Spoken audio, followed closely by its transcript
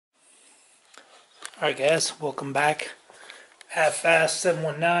Alright guys, welcome back. Half-Fast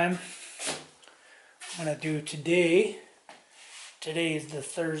 719. I'm going to do today is the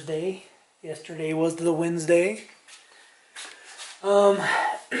Thursday. Yesterday was the Wednesday.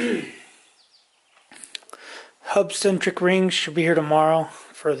 Hub-centric rings should be here tomorrow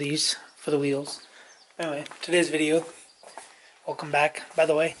for the wheels. Anyway, today's video. Welcome back, by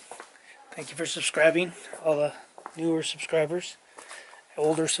the way. Thank you for subscribing. All the newer subscribers,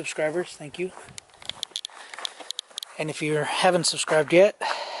 older subscribers, thank you. And if you haven't subscribed yet,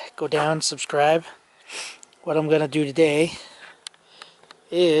 go down, subscribe. What I'm going to do today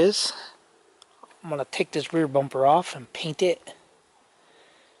is I'm going to take this rear bumper off and paint it.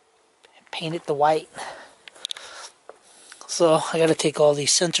 Paint it the white. So I got to take all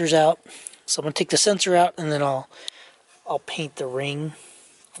these sensors out. So I'm going to take the sensor out and then I'll paint the ring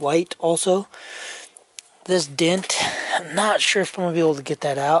white also. This dent, I'm not sure if I'm going to be able to get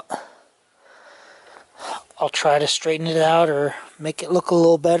that out. I'll try to straighten it out or make it look a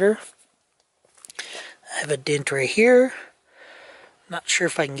little better. I have a dent right here. Not sure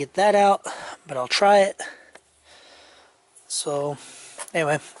if I can get that out, but I'll try it. So,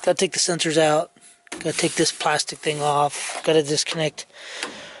 anyway, gotta take the sensors out. Gotta take this plastic thing off. Gotta disconnect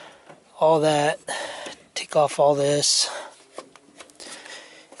all that. Take off all this.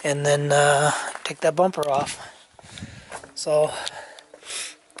 And then take that bumper off. So,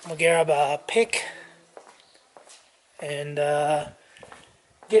 I'm gonna grab a pick and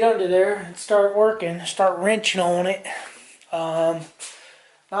get under there and start working, start wrenching on it.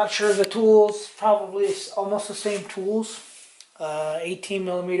 Not sure of the tools, probably almost the same tools. 18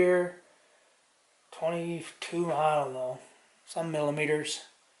 millimeter, 22, I don't know, some millimeters.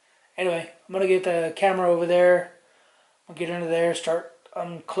 Anyway, I'm gonna get the camera over there. I'll get under there, start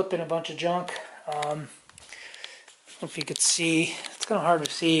unclipping a bunch of junk. I don't know if you could see, it's kind of hard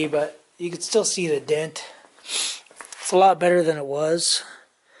to see, but you can still see the dent. It's a lot better than it was.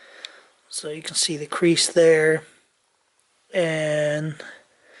 So you can see the crease there. And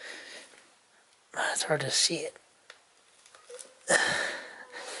it's hard to see it.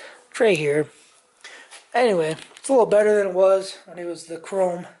 It's right here. Anyway, it's a little better than it was when it was the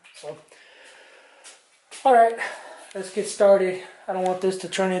chrome. So, alright, let's get started. I don't want this to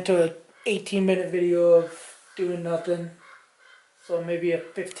turn into an 18-minute video of doing nothing. So maybe a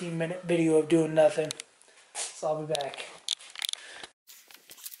 15-minute video of doing nothing. So I'll be back.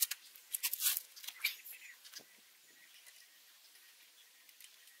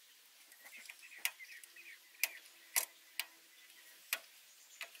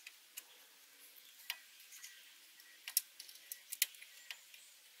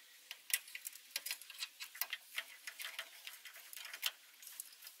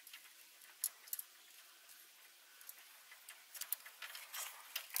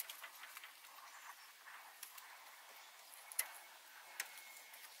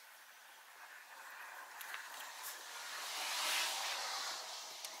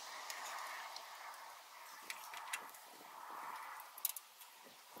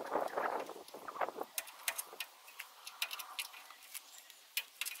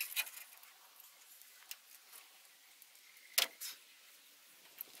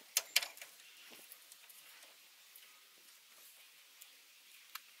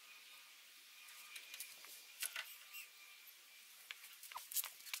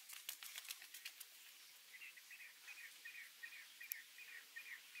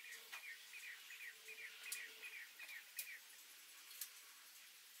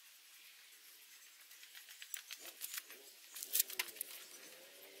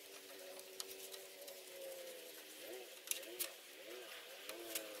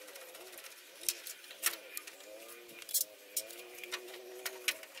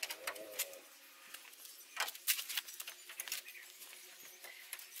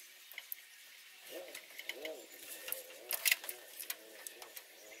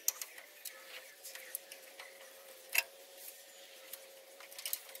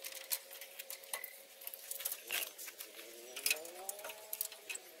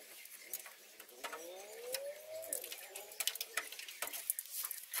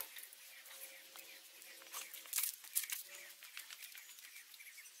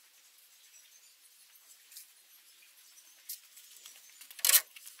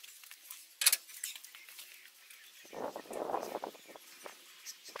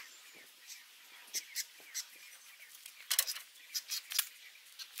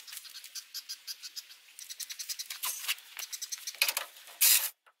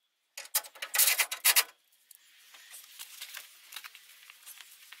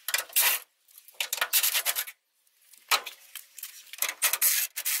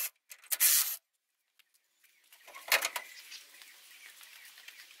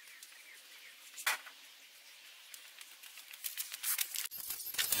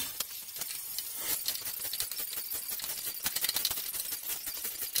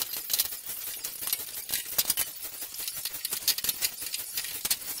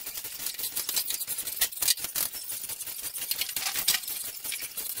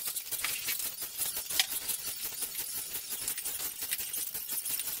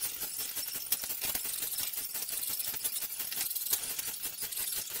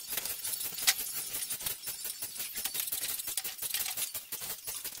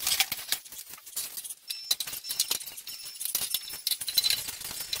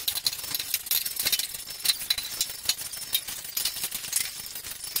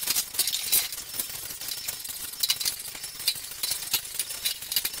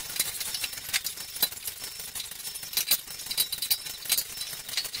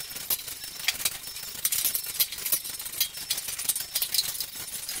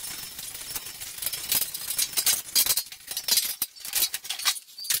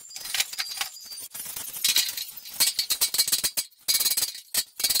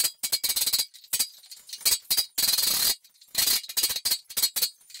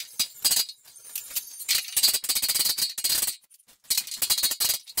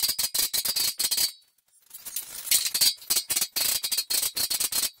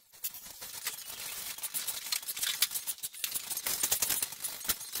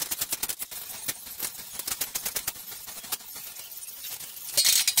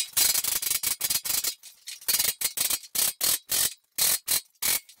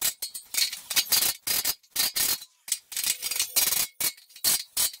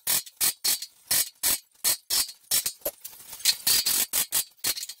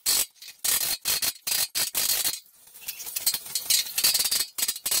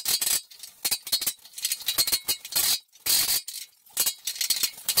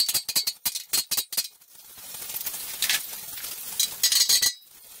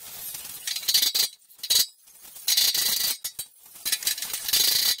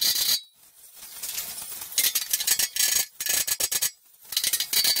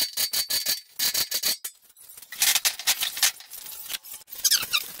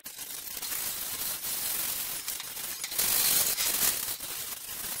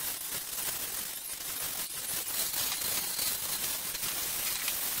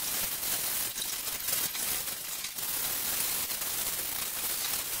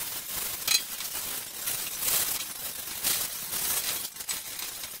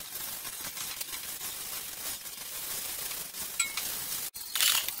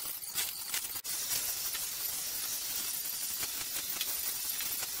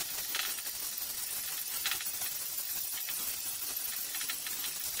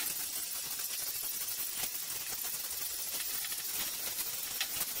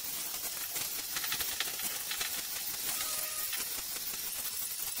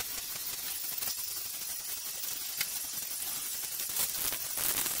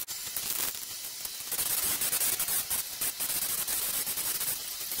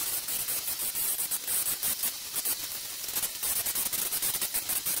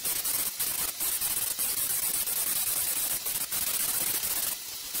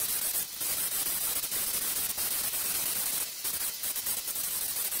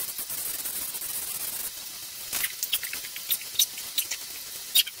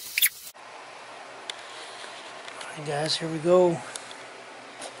 Alright guys, here we go.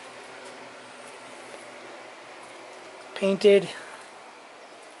 Painted.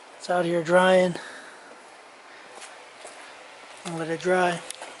 It's out here drying. I'll let it dry.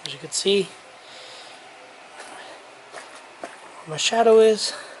 As you can see, where my shadow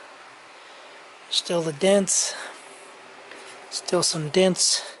is. Still the dents. Still some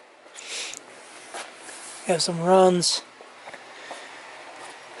dents. Have some runs.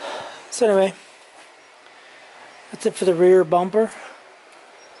 So anyway, that's it for the rear bumper.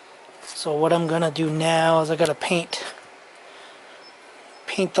 So what I'm gonna do now is I gotta paint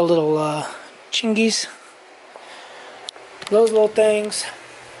the little chingies, those little things,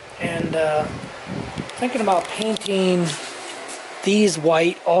 and thinking about painting these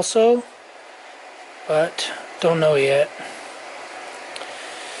white also, but don't know yet.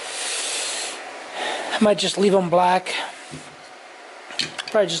 I might just leave them black.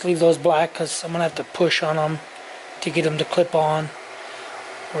 Probably just leave those black because I'm gonna have to push on them to get them to clip on.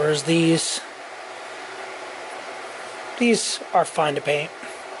 Whereas these are fine to paint.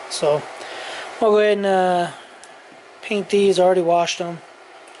 So I'll go ahead and paint these. I already washed them,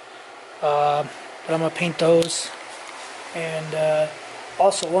 but I'm gonna paint those. And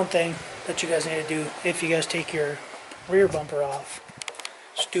also, one thing that you guys need to do if you guys take your rear bumper off,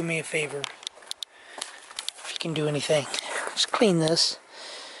 just do me a favor. If you can do anything, just clean this.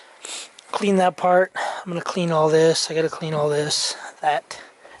 Clean that part. I'm gonna clean all this. I gotta clean all this, that,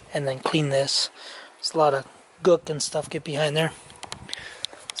 and then clean this. There's a lot of gook and stuff get behind there.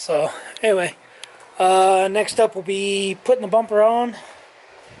 So anyway, next up will be putting the bumper on.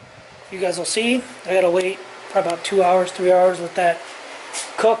 You guys will see. I gotta wait probably about 2 hours, 3 hours, let that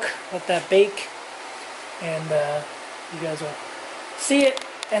cook, let that bake, and you guys will see it.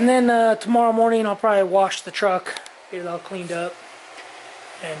 And then tomorrow morning I'll probably wash the truck, get it all cleaned up,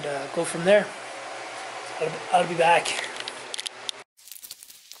 and go from there. I'll be back.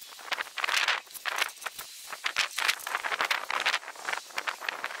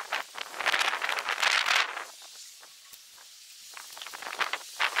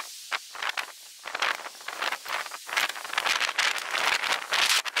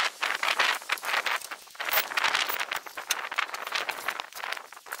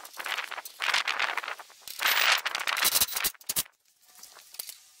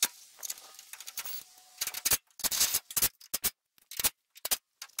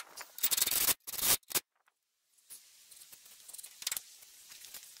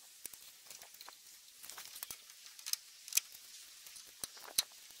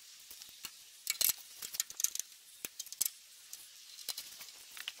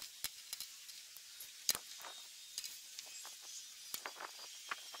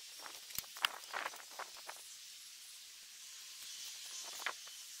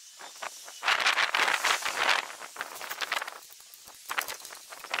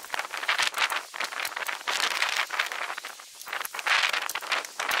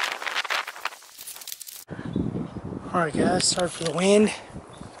 Alright guys, sorry for the wind.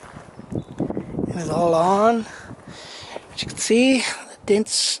 It is all on. As you can see, the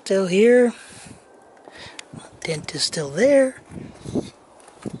dent's still here. The dent is still there.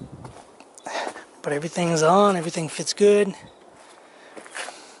 But everything's on, everything fits good.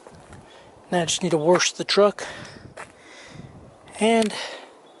 Now I just need to wash the truck. And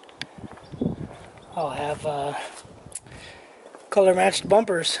I'll have color matched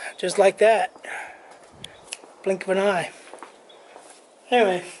bumpers, just like that. Blink of an eye.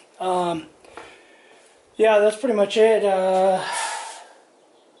 Anyway, yeah, that's pretty much it.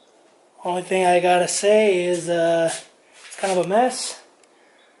 Only thing I gotta say is it's kind of a mess,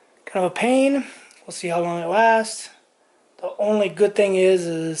 kind of a pain. We'll see how long it lasts. The only good thing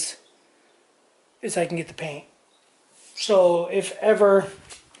is I can get the paint. So if ever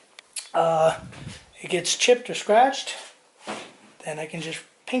it gets chipped or scratched, then I can just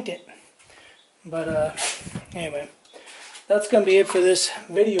paint it. But anyway, that's gonna be it for this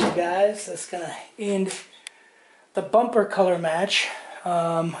video, guys. That's gonna end the bumper color match.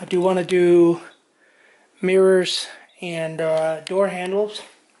 I do want to do mirrors and door handles.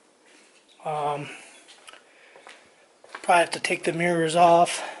 Probably have to take the mirrors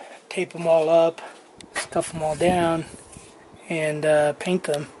off, tape them all up, stuff them all down, and paint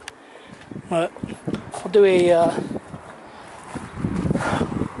them. But I'll do a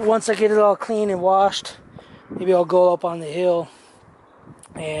once I get it all clean and washed, maybe I'll go up on the hill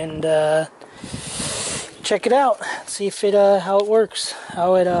and check it out, see if it how it works,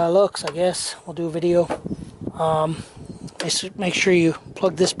 how it looks. I guess we'll do a video. Make sure you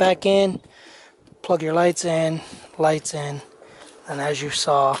plug this back in, plug your lights in, and as you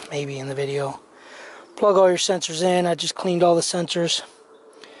saw maybe in the video, plug all your sensors in. I just cleaned all the sensors.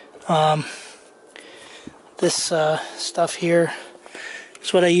 This stuff here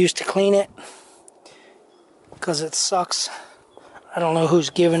is what I use to clean it, because it sucks. I don't know who's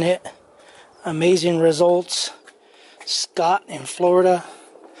giving it. Amazing results. Scott in Florida.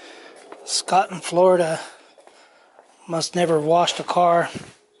 Scott in Florida must never washed a car.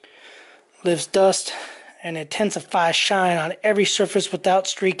 Lives dust and intensifies shine on every surface without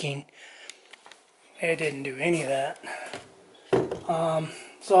streaking. It didn't do any of that.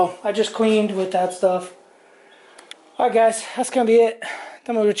 So I just cleaned with that stuff. Alright guys, that's gonna be it.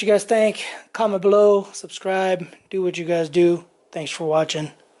 Tell me what you guys think. Comment below, subscribe, do what you guys do. Thanks for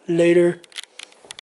watching. Later.